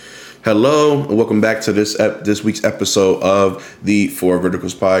Hello and welcome back to this week's episode of the Four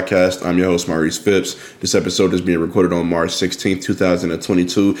Verticals podcast. I'm your host, Maurice Phipps. This episode is being recorded on March 16th,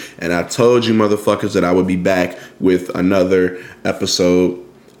 2022. And I told you motherfuckers that I would be back with another episode.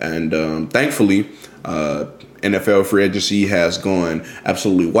 And thankfully, NFL free agency has gone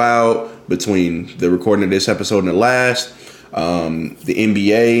absolutely wild between the recording of this episode and the last. The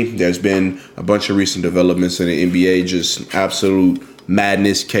NBA, there's been a bunch of recent developments in the NBA, just absolute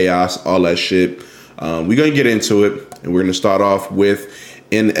madness, chaos, all that shit. We're going to get into it, and we're going to start off with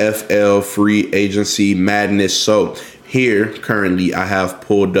NFL free agency madness. So here, currently, I have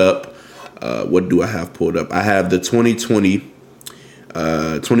pulled up, what do I have pulled up? I have the 2022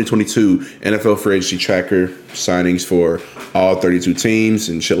 NFL free agency tracker signings for all 32 teams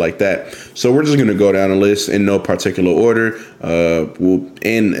and shit like that. So we're just going to go down the list in no particular order.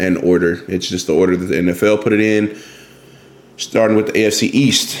 In an order. It's just the order that the NFL put it in. Starting with the AFC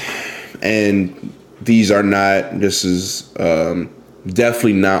East. And this is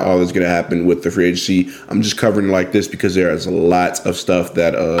definitely not all that's going to happen with the free agency. I'm just covering it like this because there's a lot of stuff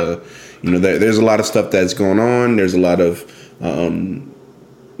that, there's a lot of stuff that's going on. There's a lot of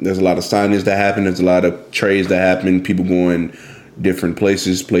signings that happen. There's a lot of trades that happen. People going different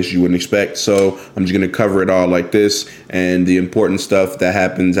places you wouldn't expect. So I'm just going to cover it all like this. And the important stuff that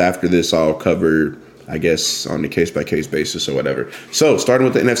happens after this, I'll cover, I guess, on the case-by-case basis or whatever. So, starting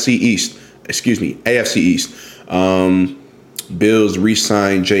with the AFC East. Bills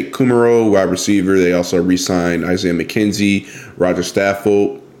re-signed Jake Kumaro, wide receiver. They also re-signed Isaiah McKenzie, Roger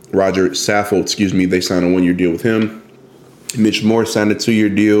Saffold. They signed a 1-year deal with him. Mitch Moore signed a 2-year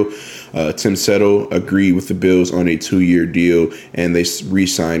deal. Tim Settle agreed with the Bills on a 2-year deal, and they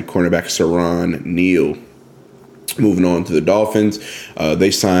re-signed cornerback Saron Neal. Moving on to the Dolphins,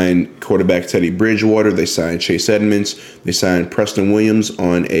 they signed quarterback Teddy Bridgewater. They signed Chase Edmonds. They signed Preston Williams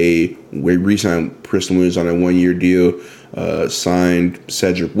we re-signed Preston Williams on a 1-year deal. Signed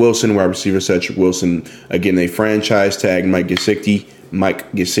Cedric Wilson, wide receiver Cedric Wilson. Again, they franchise tagged Mike Gesicki.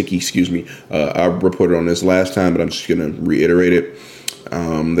 I reported on this last time, but I'm just going to reiterate it.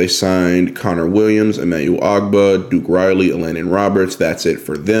 They signed Connor Williams, Emmanuel Ogbah, Duke Riley, Elandon Roberts. That's it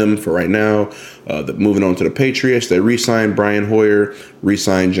for them for right now. Moving on to the Patriots, they re-signed Brian Hoyer,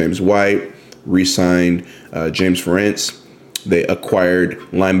 re-signed James White, re-signed James Ferentz. They acquired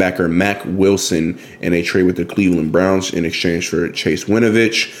linebacker Mack Wilson in a trade with the Cleveland Browns in exchange for Chase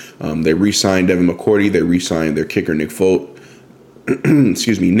Winovich. They re-signed Devin McCourty. They re-signed their kicker Nick Folk.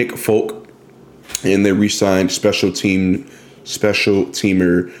 Nick Folk. And they re-signed special teamer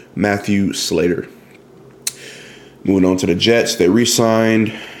Matthew Slater. Moving on to the Jets, they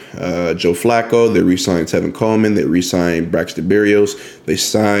re-signed Joe Flacco. They re-signed Tevin Coleman. They re-signed Braxton Berrios. They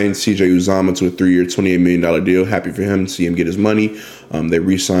signed CJ Uzomah to a 3-year, $28 million deal. Happy for him to see him get his money. They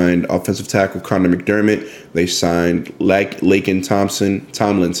re-signed offensive tackle Connor McDermott. They signed Laken Tomlinson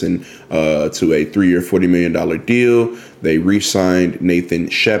to a 3-year, $40 million deal. They re-signed Nathan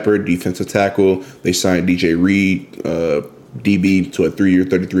Shepard, defensive tackle. They signed DJ Reed, DB, to a 3-year,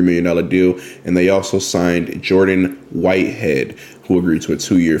 $33 million deal. And they also signed Jordan Whitehead, who agreed to a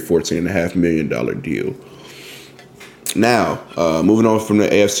 2-year, $14.5 million deal. Now, moving on from the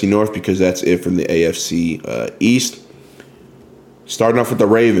AFC North, because that's it from the AFC East. Starting off with the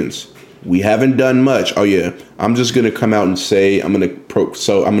Ravens. We haven't done much. Oh, yeah. I'm just going to come out and say I'm going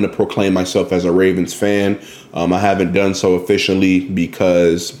to proclaim myself as a Ravens fan. I haven't done so officially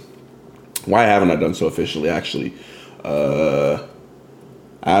because... Why haven't I done so officially, actually? I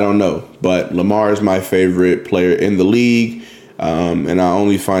don't know. But Lamar is my favorite player in the league. And I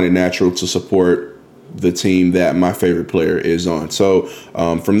only find it natural to support the team that my favorite player is on. So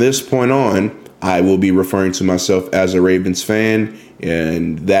from this point on, I will be referring to myself as a Ravens fan.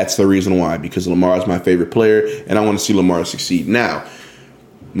 And that's the reason why, because Lamar is my favorite player and I want to see Lamar succeed. Now,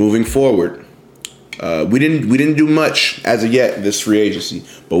 moving forward, we didn't do much as of yet this free agency,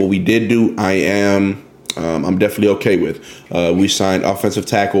 but what we did do, I'm definitely okay with. We signed offensive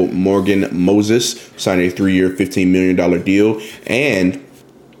tackle Morgan Moses, signed a 3-year, $15 million deal, and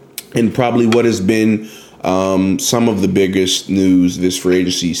probably what has been some of the biggest news this free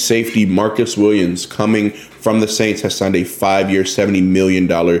agency, safety Marcus Williams, coming from the Saints, has signed a 5-year, $70 million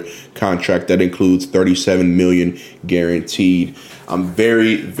contract that includes $37 million guaranteed. I'm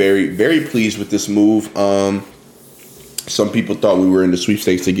very, very, very pleased with this move. Some people thought we were in the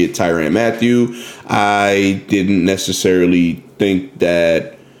sweepstakes to get Tyrann Mathieu. I didn't necessarily think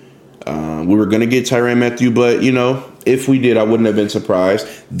that we were going to get Tyrann Mathieu, but, If we did, I wouldn't have been surprised.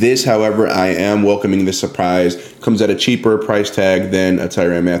 This, however, I am welcoming the surprise. Comes at a cheaper price tag than a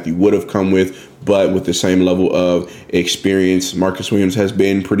Tyrann Mathieu would have come with, but with the same level of experience. Marcus Williams has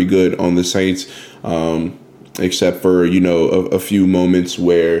been pretty good on the Saints, except for, a few moments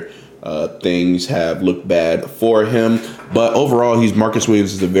where things have looked bad for him. But overall, Marcus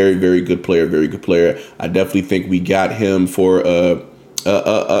Williams is a very, very good player, very good player. I definitely think we got him for a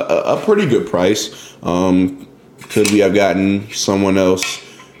pretty good price. Could we have gotten someone else?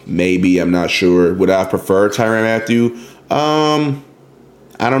 Maybe. I'm not sure. Would I have preferred Tyrann Mathieu?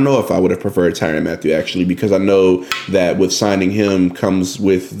 I don't know if I would have preferred Tyrann Mathieu, actually, because I know that with signing him comes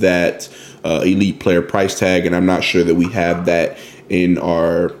with that elite player price tag, and I'm not sure that we have that in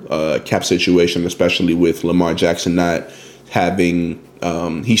our cap situation, especially with Lamar Jackson not having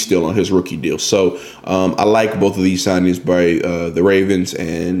he's still on his rookie deal. So I like both of these signings by the Ravens,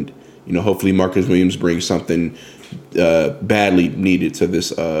 and hopefully Marcus Williams brings something badly needed to this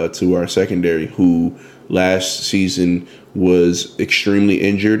to our secondary, who last season was extremely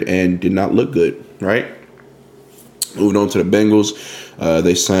injured and did not look good. Right. Moving on to the Bengals,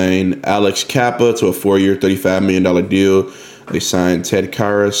 they signed Alex Kappa to a 4-year, $35 million deal. They signed Ted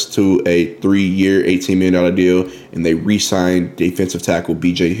Karras to a 3-year, $18 million deal, and they re-signed defensive tackle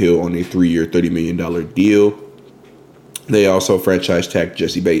B.J. Hill on a 3-year, $30 million deal. They also franchise tagged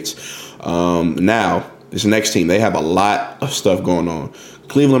Jesse Bates. Now, this next team, they have a lot of stuff going on.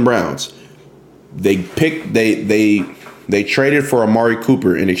 Cleveland Browns, they traded for Amari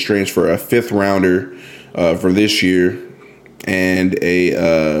Cooper in exchange for a 5th rounder for this year, and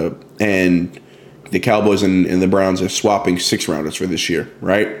the Cowboys and the Browns are swapping 6 rounders for this year,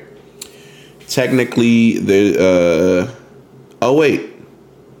 right? Technically,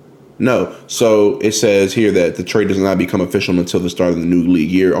 no. So it says here that the trade does not become official until the start of the new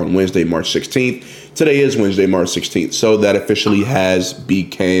league year on Wednesday, March 16th. Today is Wednesday, March 16th. So that officially has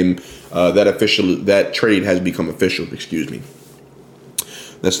that trade has become official. Excuse me.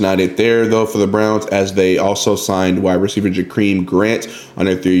 That's not it there, though, for the Browns, as they also signed wide receiver Jakeem Grant on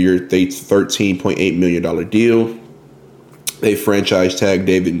a 3-year, $13.8 million deal. They franchise tagged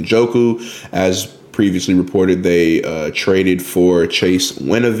David Njoku. As previously reported, they traded for Chase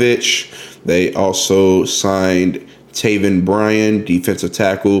Winovich. They also signed Taven Bryan, defensive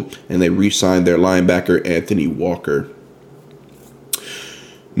tackle, and they re-signed their linebacker Anthony Walker.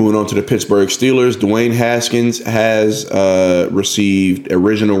 Moving on to the Pittsburgh Steelers, Dwayne Haskins has received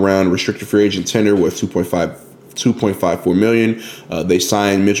original round restricted free agent tender worth $2.54 million. They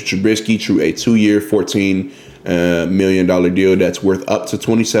signed Mitchell Trubisky to a 2-year, $14 million deal that's worth up to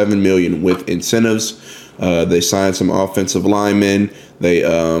 $27 million with incentives. They signed some offensive linemen. They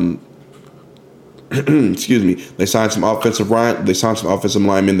They signed some offensive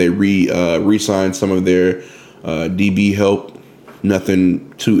linemen. They re-signed some of their DB help.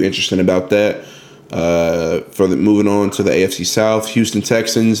 Nothing too interesting about that. Moving on to the AFC South, Houston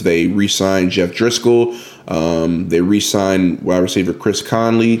Texans, they re-signed Jeff Driscoll. They re-signed wide receiver Chris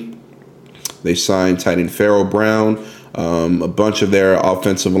Conley. They signed tight end Farrell Brown. A bunch of their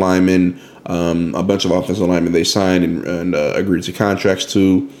offensive linemen. They signed and agreed to contracts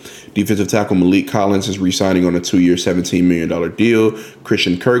to. Defensive tackle Malik Collins is re-signing on a 2-year, $17 million deal.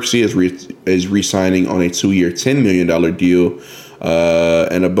 Christian Kirksey is re-signing on a 2-year, $10 million deal.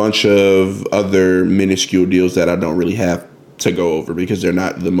 And a bunch of other minuscule deals that I don't really have to go over because they're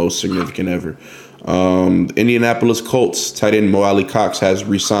not the most significant ever. Indianapolis Colts tight end Mo Ali Cox has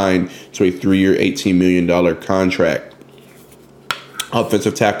re-signed to a 3-year, $18 million contract.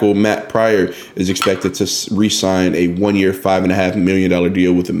 Offensive tackle Matt Pryor is expected to re-sign a 1-year, $5.5 million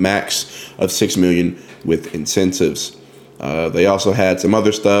deal with a max of $6 million with incentives. They also had some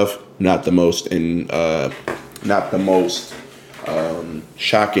other stuff, not the most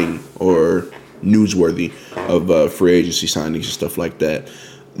shocking or newsworthy of free agency signings and stuff like that.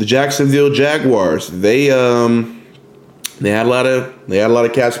 The Jacksonville Jaguars, they had a lot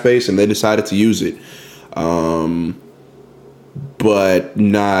of cap space and they decided to use it. But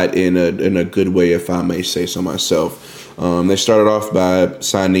not in a good way, if I may say so myself. They started off by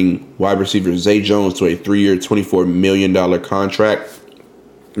signing wide receiver Zay Jones to a 3-year, $24 million contract.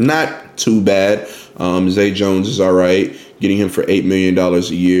 Not too bad. Zay Jones is all right. Getting him for $8 million a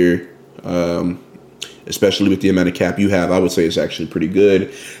year, especially with the amount of cap you have, I would say it's actually pretty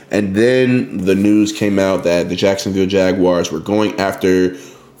good. And then the news came out that the Jacksonville Jaguars were going after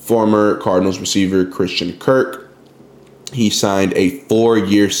former Cardinals receiver Christian Kirk. He signed a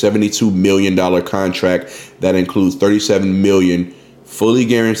 4-year, $72 million contract that includes $37 million fully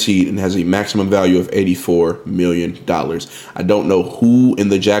guaranteed and has a maximum value of $84 million. I don't know who in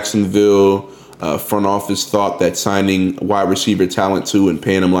the Jacksonville Front office thought that signing wide receiver talent 2 and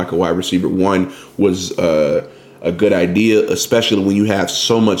paying him like a wide receiver 1 was a good idea, especially when you have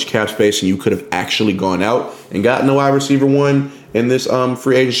so much cap space and you could have actually gone out and gotten a wide receiver 1 in this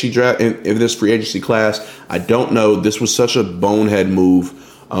free agency draft, in this free agency class. I don't know. This was such a bonehead move.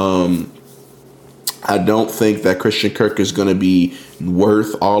 I don't think that Christian Kirk is going to be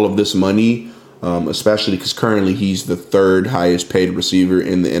worth all of this money, especially because currently he's the 3rd highest paid receiver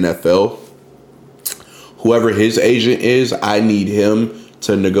in the NFL. Whoever his agent is, I need him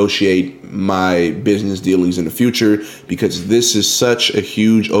to negotiate my business dealings in the future, because this is such a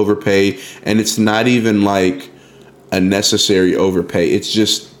huge overpay, and it's not even like a necessary overpay. It's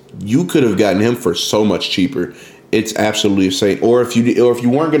just, you could have gotten him for so much cheaper. It's absolutely insane. Or if you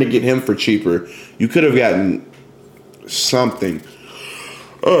weren't going to get him for cheaper, you could have gotten something.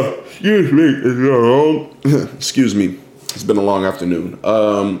 Excuse me. Excuse me. It's been a long afternoon.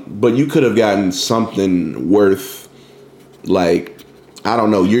 But you could have gotten something worth, like, I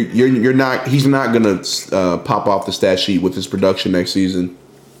don't know. You're not. He's not going to pop off the stat sheet with his production next season.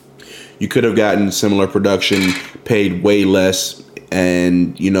 You could have gotten similar production, paid way less,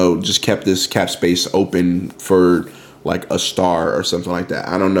 and, just kept this cap space open for like a star or something like that.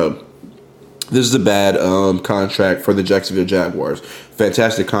 I don't know. This is a bad contract for the Jacksonville Jaguars.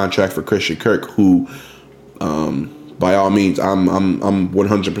 Fantastic contract for Christian Kirk, who, by all means, I'm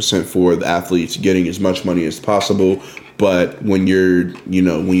 100% for the athletes getting as much money as possible. But when you're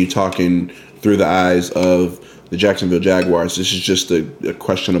talking through the eyes of the Jacksonville Jaguars, this is just a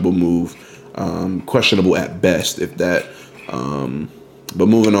questionable move, questionable at best, if that. But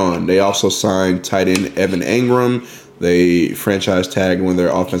moving on, they also signed tight end Evan Engram. They franchise tagged one of their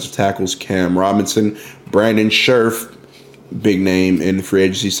offensive tackles, Cam Robinson. Brandon Scherf, big name in free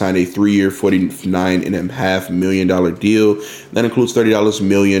agency, signed a 3-year, $49.5 million deal. That includes $30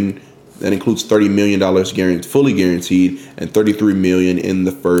 million. That includes $30 million fully guaranteed, and $33 million in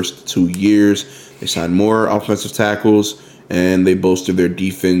the first 2 years. They signed more offensive tackles, and they bolstered their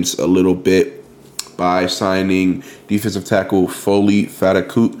defense a little bit by signing defensive tackle Foley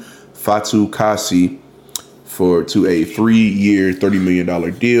Fatukasi to a 3-year, $30 million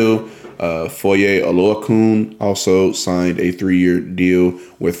deal. Foye Oluokun also signed a 3-year deal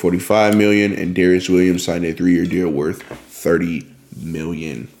worth $45 million, and Darius Williams signed a 3-year deal worth $30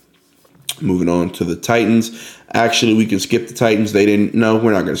 million. Moving on to the Titans. Actually, we can skip the Titans. We're not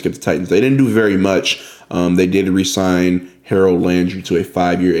going to skip the Titans. They didn't do very much. They did re-sign Harold Landry to a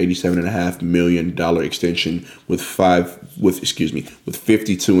 5-year, $87.5 million extension with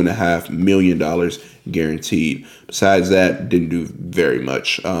 $52.5 million guaranteed. Besides that, didn't do very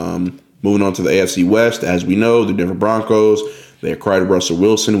much. Moving on to the AFC West, as we know, the Denver Broncos, they acquired Russell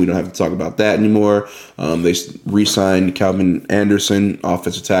Wilson. We don't have to talk about that anymore. They re-signed Calvin Anderson,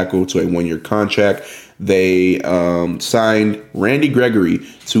 offensive tackle, to a 1-year contract. They signed Randy Gregory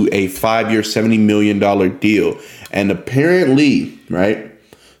to a 5-year, $70 million deal. And apparently,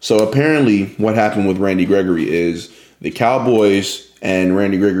 what happened with Randy Gregory is the Cowboys and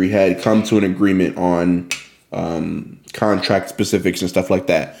Randy Gregory had come to an agreement on contract specifics and stuff like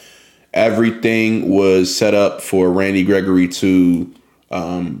that. Everything was set up for Randy Gregory to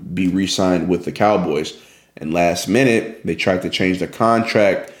be re-signed with the Cowboys. And last minute, they tried to change the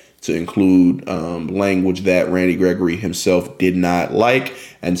contract to include language that Randy Gregory himself did not like.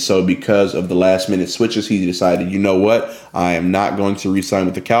 And so because of the last minute switches, he decided, you know what? I am not going to re-sign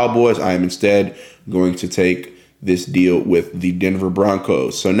with the Cowboys. I am instead going to take this deal with the Denver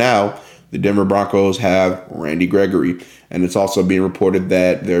Broncos. So now the Denver Broncos have Randy Gregory. And it's also being reported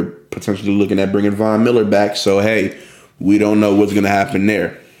that they're potentially looking at bringing Von Miller back. So, hey, we don't know what's going to happen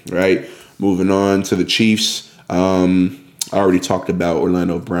there, right? Moving on to the Chiefs. I already talked about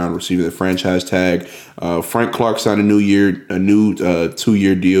Orlando Brown receiving the franchise tag. Frank Clark signed a new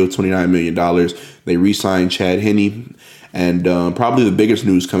 2-year deal, $29 million. They re-signed Chad Henne. And probably the biggest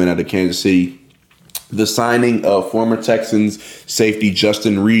news coming out of Kansas City, the signing of former Texans safety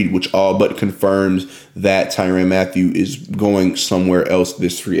Justin Reed, which all but confirms that Tyrann Mathieu is going somewhere else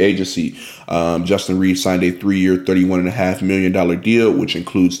this free agency. Justin Reed signed a 3-year, $31.5 million deal, which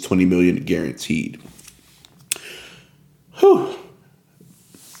includes $20 million guaranteed. Whew.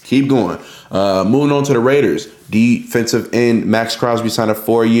 Keep going. Moving on to the Raiders. Defensive end Max Crosby signed a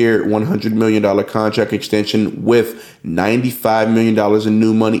 4-year, $100 million contract extension with $95 million in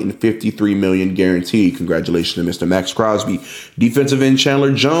new money and $53 million guaranteed. Congratulations to Mr. Max Crosby. Defensive end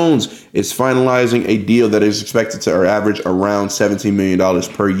Chandler Jones is finalizing a deal that is expected to average around $17 million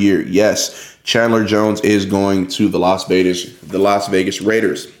per year. Yes, Chandler Jones is going to the Las Vegas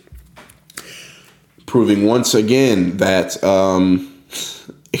Raiders, proving once again that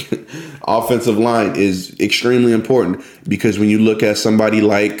Offensive line is extremely important because when you look at somebody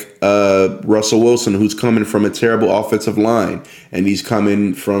like Russell Wilson, who's coming from a terrible offensive line, and he's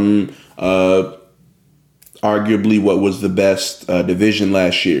coming from arguably what was the best division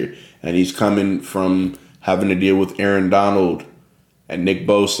last year, and he's coming from having to deal with Aaron Donald and Nick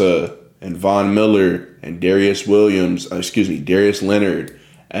Bosa and Von Miller and Darius Leonard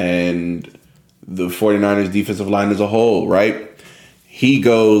and the 49ers defensive line as a whole, right? He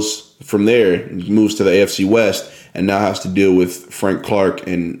goes from there and moves to the AFC West and now has to deal with Frank Clark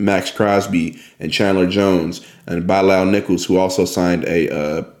and Max Crosby and Chandler Jones and Bilal Nichols, who also signed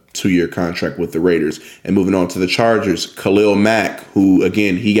a 2-year contract with the Raiders. And moving on to the Chargers, Khalil Mack, who,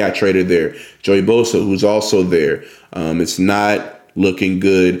 again, he got traded there. Joey Bosa, who's also there. It's not looking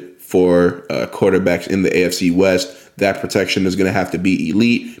good for quarterbacks in the AFC West. That protection is going to have to be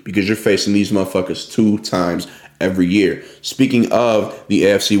elite because you're facing these motherfuckers 2 times every year. Speaking of the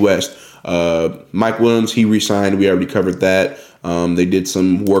AFC West, Mike Williams, he re-signed. We already covered that. They did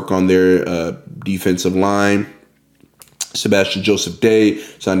some work on their defensive line. Sebastian Joseph Day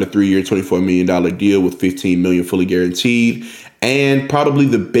signed a 3-year, $24 million deal with $15 million fully guaranteed. And probably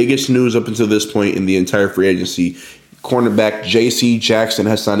the biggest news up until this point in the entire free agency, cornerback J.C. Jackson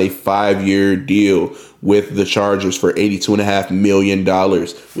has signed a 5-year deal with the Chargers for $82.5 million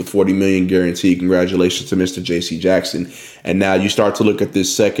with $40 million guaranteed. Congratulations to Mr. J.C. Jackson. And now you start to look at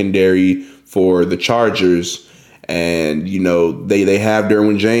this secondary for the Chargers, and you know they have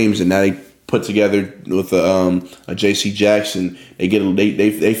Derwin James, and now they put together with a J.C. Jackson.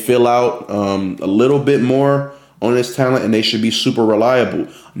 They fill out a little bit more on his talent, and they should be super reliable.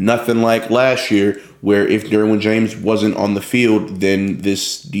 Nothing like last year, where if Derwin James wasn't on the field, then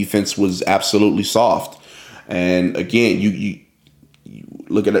this defense was absolutely soft. And again, you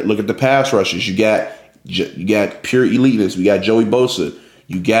look at the pass rushes. You got pure elitists. We got Joey Bosa.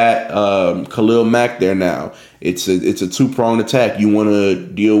 You got Khalil Mack there now. It's a 2-pronged attack. You want to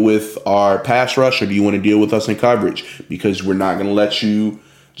deal with our pass rush, or do you want to deal with us in coverage? Because we're not going to let you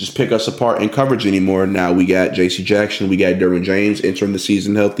just pick us apart in coverage anymore. Now we got J.C. Jackson, we got Derwin James entering the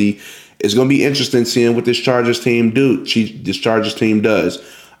season healthy. It's going to be interesting seeing what this Chargers team does.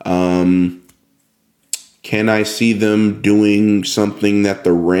 Can I see them doing something that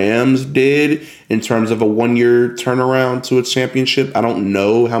the Rams did in terms of a 1-year turnaround to a championship? I don't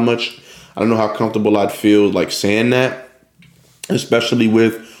know how comfortable I'd feel like saying that, especially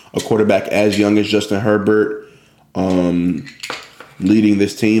with a quarterback as young as Justin Herbert leading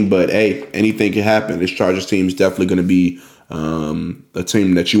this team. But hey, anything can happen. This Chargers team is definitely going to be a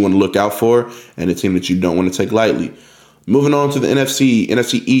team that you want to look out for and a team that you don't want to take lightly. Moving on to the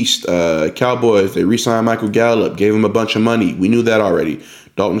NFC East, Cowboys, they re-signed Michael Gallup, gave him a bunch of money. We knew that already.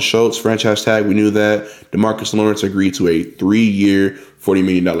 Dalton Schultz, franchise tag, we knew that. DeMarcus Lawrence agreed to a 3-year, $40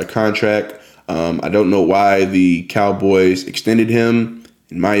 million contract. I don't know why the Cowboys extended him.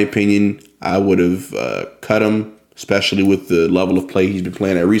 In my opinion, I would have cut him, especially with the level of play he's been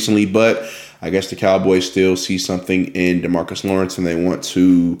playing at recently. But I guess the Cowboys still see something in DeMarcus Lawrence, and they want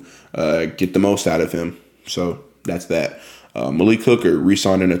to get the most out of him. So that's that. Malik Hooker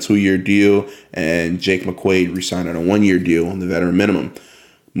re-signed on a 2-year deal, and Jake McQuaid re-signed on a 1-year deal on the veteran minimum.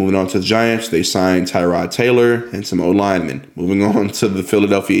 Moving on to the Giants, they signed Tyrod Taylor and some O-linemen. Moving on to the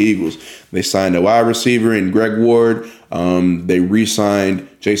Philadelphia Eagles, they signed a wide receiver in Greg Ward. They re-signed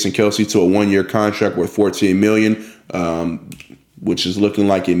Jason Kelce to a 1-year contract worth $14 million, which is looking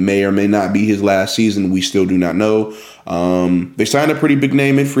like it may or may not be his last season. We still do not know. They signed a pretty big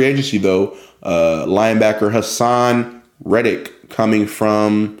name in free agency, though. Linebacker Hassan Reddick, coming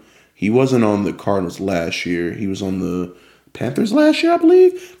from, he wasn't on the Cardinals last year. He was on the Panthers last year, I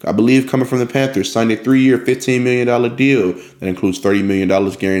believe. Coming from the Panthers, signed a 3-year, $15 million deal that includes $30 million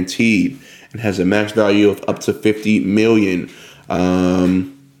guaranteed and has a max value of up to $50 million.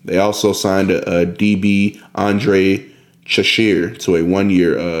 They also signed a DB, Andre Chashir, to a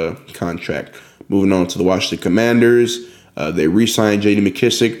 1-year contract. Moving on to the Washington Commanders, they re-signed J.D.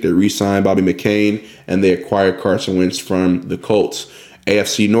 McKissick, they re-signed Bobby McCain, and they acquired Carson Wentz from the Colts.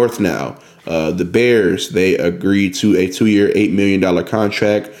 AFC North now. The Bears, they agreed to a 2-year, $8 million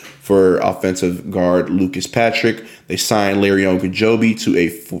contract for offensive guard Lucas Patrick. They signed Larry Ogunjobi to a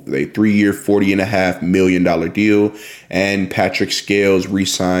 3-year, $40.5 million deal. And Patrick Scales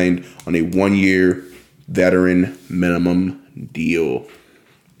re-signed on a 1-year veteran minimum deal.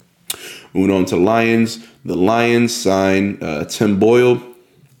 Moving on to the Lions. The Lions signed Tim Boyle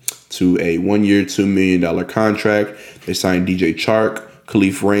to a 1-year, $2 million contract. They signed DJ Chark,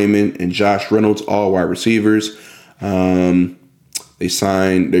 Khalif Raymond, and Josh Reynolds, all wide receivers. They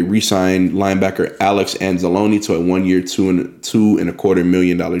They re-signed linebacker Alex Anzalone to a 1 year, $2.25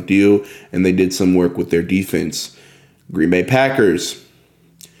 million deal, and they did some work with their defense. Green Bay Packers.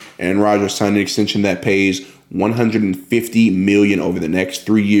 Aaron Rodgers signed an extension that pays $150 million over the next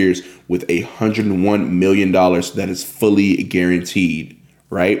 3 years, with $101 million that is fully guaranteed.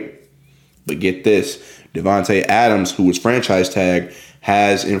 Right? But get this, Devontae Adams, who was franchise tagged,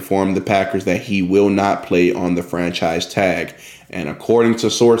 has informed the Packers that he will not play on the franchise tag. And according to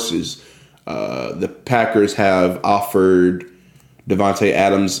sources, the Packers have offered Devontae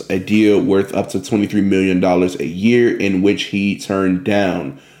Adams a deal worth up to $23 million a year, in which he turned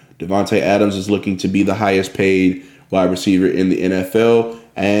down. Devontae Adams is looking to be the highest paid wide receiver in the NFL.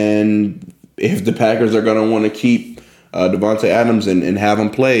 And if the Packers are going to want to keep Devontae Adams and have him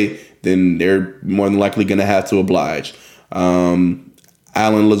play, then they're more than likely going to have to oblige.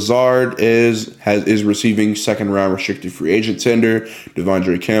 Alan Lazard is receiving second-round restricted free agent tender.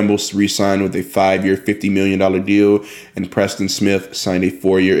 Devondre Campbell re-signed with a 5-year, $50 million deal. And Preston Smith signed a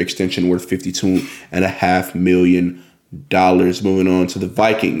 4-year extension worth $52.5 million. Moving on to the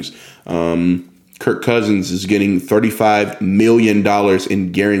Vikings. Kirk Cousins is getting $35 million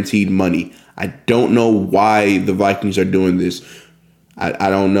in guaranteed money. I don't know why the Vikings are doing this. I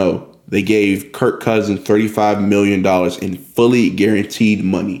don't know. They gave Kirk Cousins $35 million in fully guaranteed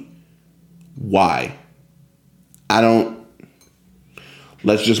money. Why?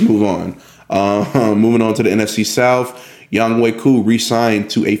 Let's just move on. Moving on to the NFC South. Younghoe Koo re-signed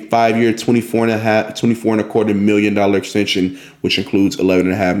to a 5-year, $24.25 million extension, which includes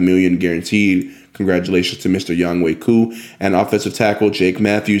 $11.5 million guaranteed. Congratulations to Mr. Younghoe Koo. And offensive tackle Jake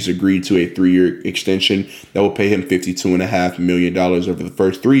Matthews agreed to a 3-year extension that will pay him $52.5 million over the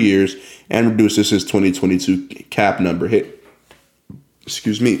first 3 years and reduces his 2022 cap number hit.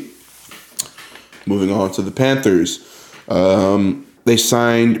 Excuse me. Moving on to the Panthers. They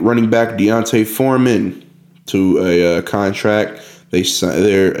signed running back Deontay Foreman to a contract.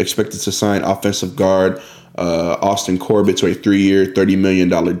 They're expected to sign offensive guard Austin Corbett to a 3-year, $30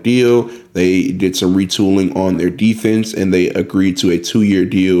 million deal. They did some retooling on their defense, and they agreed to a 2-year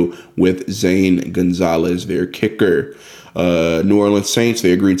deal with Zane Gonzalez, their kicker. New Orleans Saints,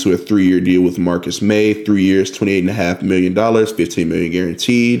 they agreed to a 3-year deal with Marcus May, 3 years, $28.5 million, $15 million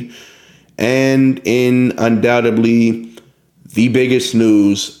guaranteed. And in undoubtedly the biggest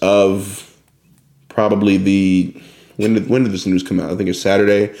news of probably when did this news come out? I think it's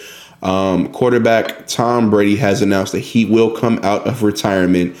Saturday. Quarterback Tom Brady has announced that he will come out of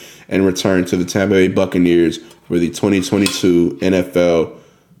retirement and return to the Tampa Bay Buccaneers for the 2022 NFL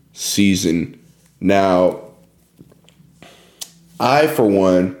season. Now, I, for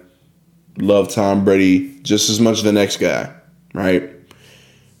one, love Tom Brady just as much as the next guy, right?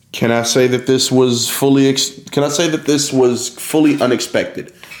 Can I say that this was fully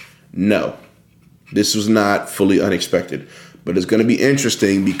unexpected? No. This was not fully unexpected, but it's going to be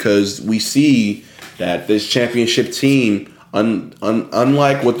interesting because we see that this championship team,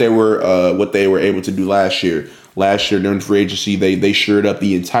 unlike what they were able to do last year. Last year during free agency, they shored up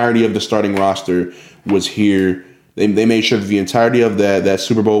the entirety of the starting roster was here. They made sure that the entirety of that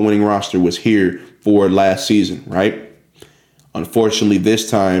Super Bowl winning roster was here for last season, right? Unfortunately, this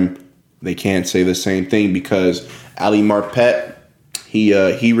time they can't say the same thing because Ali Marpet,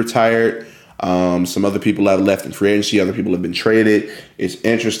 he retired. Some other people have left in free agency. Other people have been traded. It's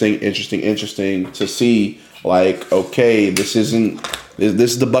interesting to see, like, okay, this is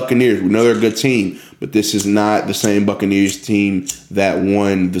the Buccaneers. We know they're a good team, but this is not the same Buccaneers team that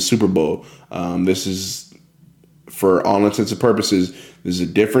won the Super Bowl. This is, for all intents and purposes, this is a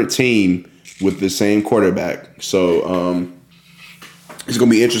different team with the same quarterback. So it's going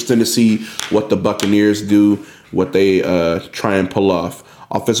to be interesting to see what the Buccaneers do, what they try and pull off.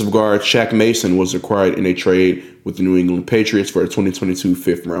 Offensive guard Shaq Mason was acquired in a trade with the New England Patriots for a 2022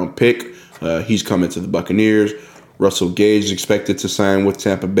 fifth-round pick. He's coming to the Buccaneers. Russell Gage is expected to sign with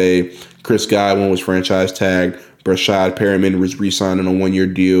Tampa Bay. Chris Godwin was franchise tagged. Brashad Perriman was re-signed on a 1-year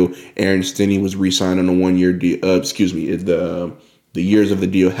deal. Aaron Stinney was re-signed on a 1-year deal. The years of the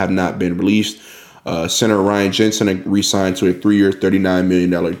deal have not been released. Center Ryan Jensen re-signed to a 3-year, $39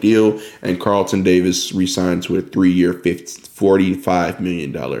 million deal, and Carlton Davis re-signed to a 3-year, $45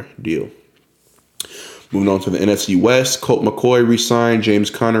 million deal. Moving on to the NFC West, Colt McCoy re-signed, James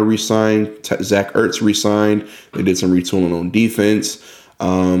Conner re-signed, Zach Ertz re-signed. They did some retooling on defense.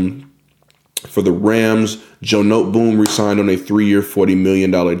 For the Rams, Joe Noteboom re-signed on a 3-year, $40 million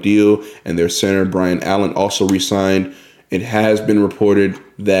deal, and their center Brian Allen also re-signed. It has been reported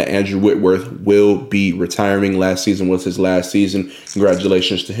that Andrew Whitworth will be retiring. Last season was his last season.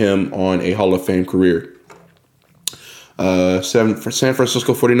 Congratulations to him on a Hall of Fame career. For San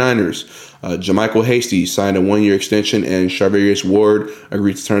Francisco 49ers, JaMychal Hasty signed a 1-year extension, and Charvarius Ward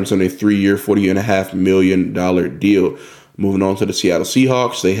agreed to terms on a 3-year, $40.5 million deal. Moving on to the Seattle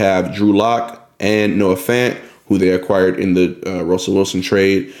Seahawks, they have Drew Lock and Noah Fant, who they acquired in the Russell Wilson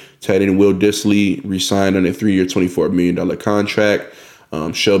trade. Tight end Will Dissly re-signed on a 3-year, $24 million contract.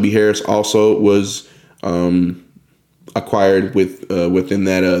 Shelby Harris also was acquired within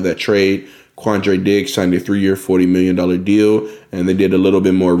that trade. Quandre Diggs signed a 3-year, $40 million deal, and they did a little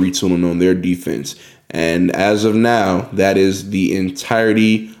bit more retooling on their defense. And as of now, that is the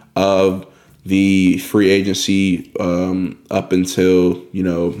entirety of the free agency up until,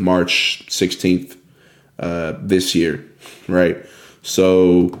 March 16th this year, right?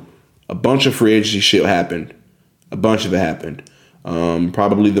 So a bunch of free agency shit happened. A bunch of it happened.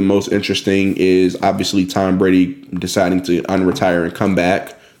 Probably the most interesting is obviously Tom Brady deciding to unretire and come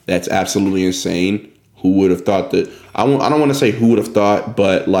back. That's absolutely insane. Who would have thought that? I don't want to say who would have thought,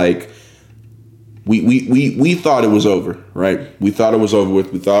 but like we thought it was over, right? We thought it was over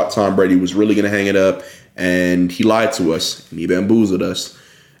with. We thought Tom Brady was really going to hang it up, and he lied to us and he bamboozled us.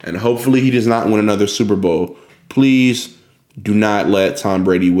 And hopefully he does not win another Super Bowl. Please do not let Tom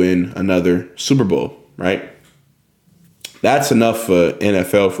Brady win another Super Bowl, right? That's enough for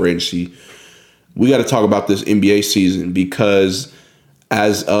NFL free agency. We got to talk about this NBA season, because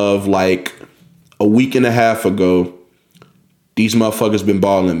as of like a week and a half ago, these motherfuckers been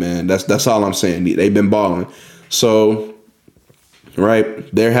balling, man. That's all I'm saying. They've been balling. So,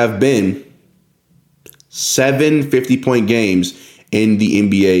 right, there have been 7 50-point games in the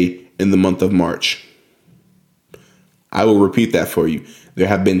NBA in the month of March. I will repeat that for you. There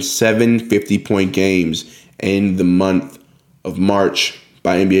have been 7 50-point games in the month of March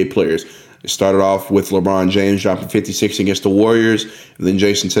by NBA players. It started off with LeBron James dropping 56 against the Warriors, and then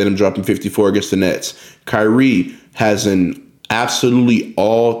Jason Tatum dropping 54 against the Nets. Kyrie has an absolutely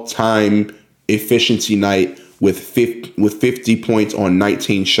all-time efficiency night with 50 points on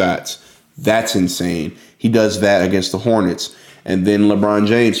 19 shots. That's insane. He does that against the Hornets. And then LeBron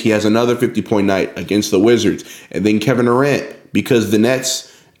James, he has another 50-point night against the Wizards. And then Kevin Durant, because the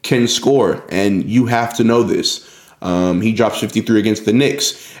Nets can score, and you have to know this. He drops 53 against the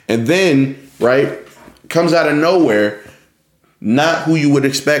Knicks. And then, right, comes out of nowhere, not who you would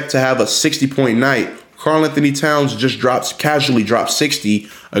expect to have a 60-point night. Karl Anthony Towns just casually drops 60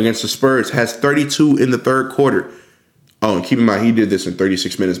 against the Spurs, has 32 in the third quarter. Oh, and keep in mind, he did this in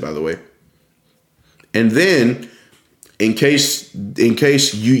 36 minutes, by the way. And then, in case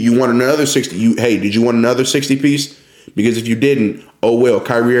you want another 60, did you want another 60 piece? Because if you didn't, oh well,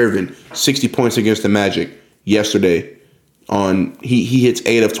 Kyrie Irving, 60 points against the Magic yesterday. He hits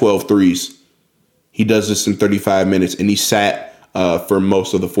 8 of 12 threes. He does this in 35 minutes, and he sat for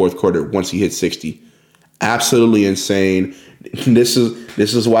most of the fourth quarter once he hit 60. Absolutely insane. This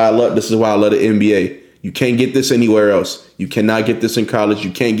is why I love the NBA. You can't get this anywhere else. You cannot get this in college. You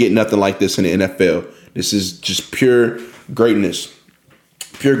can't get nothing like this in the NFL. This is just pure greatness.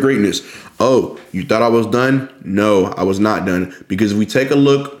 Pure greatness. Oh, you thought I was done? No, I was not done. Because if we take a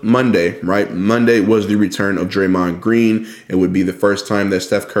look Monday, right? Monday was the return of Draymond Green. It would be the first time that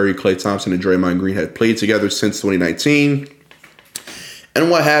Steph Curry, Klay Thompson, and Draymond Green had played together since 2019. And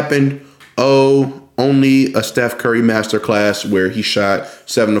what happened? Oh, only a Steph Curry masterclass where he shot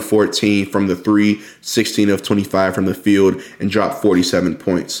 7 of 14 from the 3, 16 of 25 from the field, and dropped 47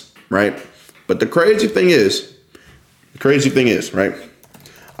 points, right? But the crazy thing is, right?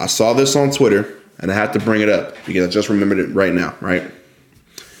 I saw this on Twitter, and I had to bring it up because I just remembered it right now, right?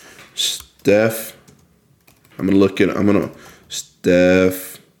 Steph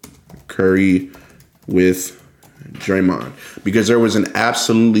Curry with Draymond, because there was an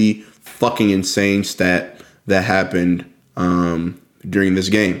absolutely fucking insane stat that happened during this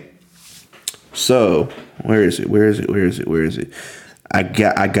game. So where is it? I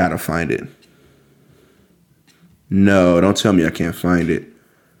gotta find it. No, don't tell me I can't find it.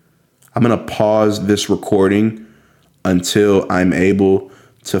 I'm gonna pause this recording until I'm able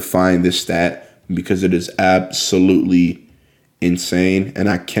to find this stat, because it is absolutely insane, and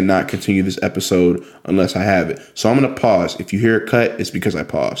I cannot continue this episode unless I have it. So I'm gonna pause. If you hear it cut, it's because I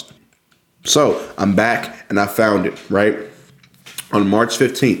paused. So I'm back, and I found it, right? On March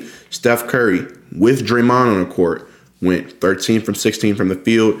 15th, Steph Curry with Draymond on the court went 13 from 16 from the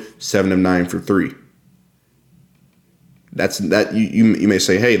field, 7 of 9 for 3. You may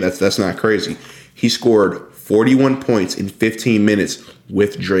say, hey, that's not crazy. He scored 41 points in 15 minutes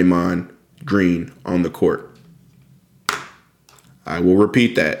with Draymond Green on the court. I will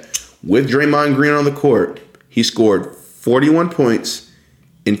repeat that. With Draymond Green on the court, he scored 41 points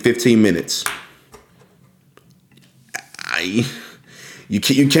in 15 minutes. You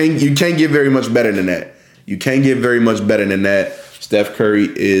can't get very much better than that. You can't get very much better than that. Steph Curry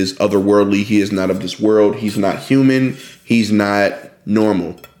is otherworldly. He is not of this world. He's not human. He's not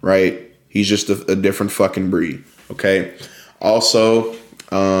normal, right? He's just a different fucking breed, okay? Also,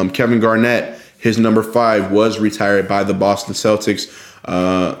 Kevin Garnett, his number 5 was retired by the Boston Celtics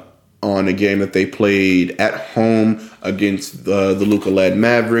on a game that they played at home against the Luka-led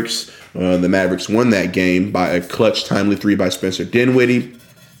Mavericks. The Mavericks won that game by a clutch, timely 3 by Spencer Dinwiddie.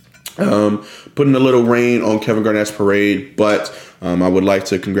 Putting a little rain on Kevin Garnett's parade, but I would like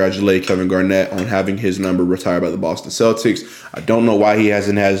to congratulate Kevin Garnett on having his number retired by the Boston Celtics. I don't know why he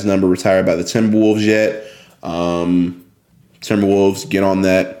hasn't had his number retired by the Timberwolves yet. Timberwolves, get on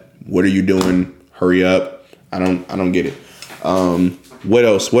that. What are you doing? Hurry up. I don't get it. What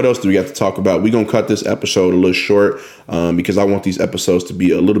else do we got to talk about? We're going to cut this episode a little short because I want these episodes to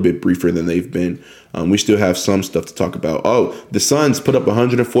be a little bit briefer than they've been. We still have some stuff to talk about. Oh, the Suns put up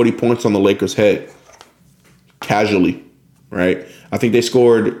 140 points on the Lakers' head. Casually, right? I think they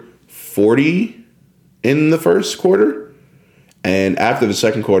scored 40 in the first quarter. And after the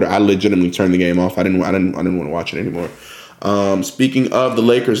second quarter, I legitimately turned the game off. I didn't want to watch it anymore. Speaking of the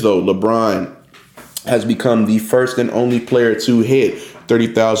Lakers, though, LeBron has become the first and only player to hit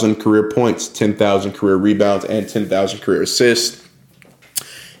 30,000 career points, 10,000 career rebounds, and 10,000 career assists.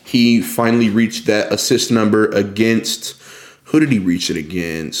 He finally reached that assist number against, who did he reach it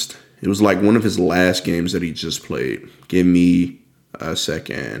against? It was like one of his last games that he just played. Give me a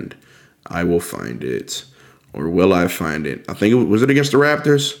second. I will find it. Or will I find it? I think was it against the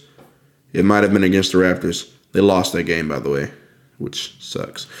Raptors? It might have been against the Raptors. They lost that game, by the way, which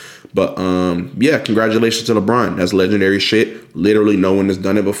sucks. But yeah, congratulations to LeBron. That's legendary shit. Literally no one has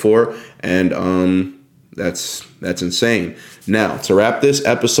done it before. And that's insane. Now, to wrap this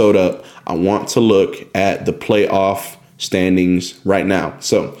episode up, I want to look at the playoff standings right now.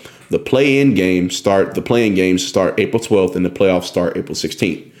 So the play-in games start April 12th and the playoffs start April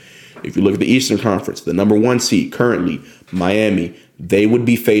 16th. If you look at the Eastern Conference, the number 1 seed currently, Miami, they would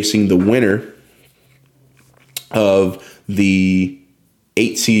be facing the winner of the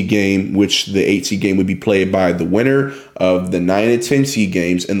 8 seed game, which the 8 seed game would be played by the winner of the 9 and 10 seed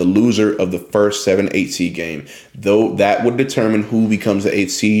games and the loser of the first 7-8 seed game. Though that would determine who becomes the 8th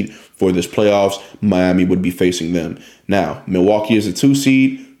seed for this playoffs. Miami would be facing them. Now, Milwaukee is a 2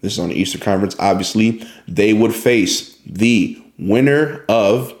 seed. This is on the Eastern Conference, obviously. They would face the winner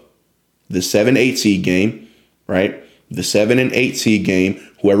of the 7-8 seed game, right? The 7 and 8 seed game,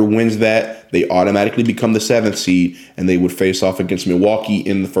 whoever wins that, they automatically become the 7th seed, and they would face off against Milwaukee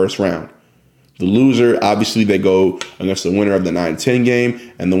in the first round. The loser, obviously, they go against the winner of the 9-10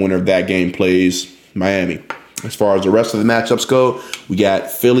 game, and the winner of that game plays Miami. As far as the rest of the matchups go, we got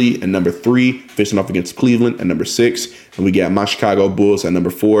Philly at number 3 facing off against Cleveland at number 6. And we got my Chicago Bulls at number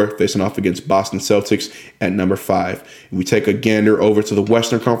 4 facing off against Boston Celtics at number 5. If we take a gander over to the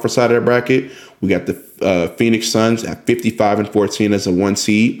Western Conference side of the bracket, we got the Phoenix Suns at 55-14 as a 1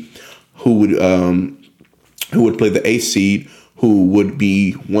 seed, who would play the 8th seed, who would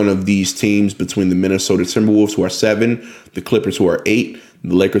be one of these teams between the Minnesota Timberwolves, who are 7, the Clippers, who are 8,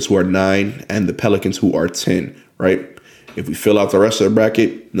 the Lakers, who are 9, and the Pelicans, who are 10, right? If we fill out the rest of the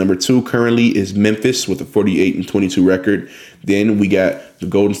bracket, number 2 currently is Memphis with a 48-22 record. Then we got the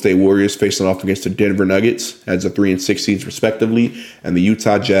Golden State Warriors facing off against the Denver Nuggets as the 3 and 6 seeds respectively, and the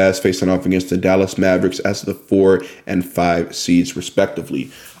Utah Jazz facing off against the Dallas Mavericks as the 4 and 5 seeds respectively.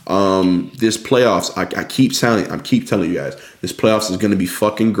 This playoffs, I keep telling you guys, this playoffs is going to be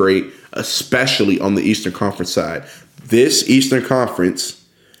fucking great, especially on the Eastern Conference side. This Eastern Conference,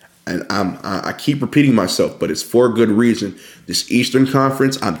 and I keep repeating myself, but it's for a good reason. This Eastern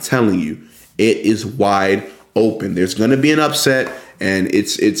Conference, I'm telling you, it is wide open. There's going to be an upset, and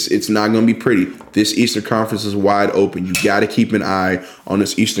it's not going to be pretty. This Eastern Conference is wide open. You got to keep an eye on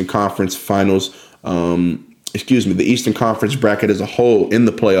this Eastern Conference finals. The Eastern Conference bracket as a whole in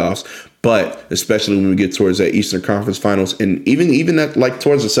the playoffs, but especially when we get towards that Eastern Conference finals, and even at, like,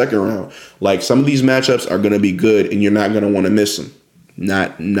 towards the second round, like, some of these matchups are going to be good, and you're not going to want to miss them.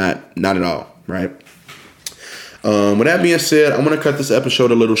 Not at all, right? With that being said, I'm going to cut this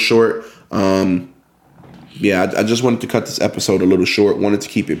episode a little short. I just wanted to cut this episode a little short. Wanted to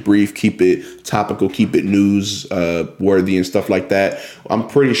keep it brief, keep it topical, keep it news worthy and stuff like that. I'm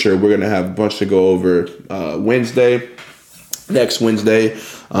pretty sure we're going to have a bunch to go over next Wednesday,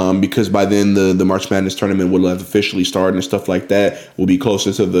 because by then the March Madness tournament will have officially started and stuff like that. We'll be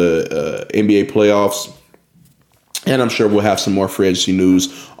closer to the NBA playoffs. And I'm sure we'll have some more free agency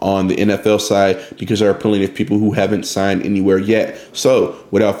news on the NFL side, because there are plenty of people who haven't signed anywhere yet. So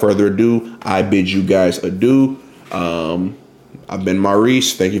without further ado, I bid you guys adieu. I've been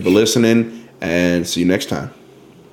Maurice. Thank you for listening, and see you next time.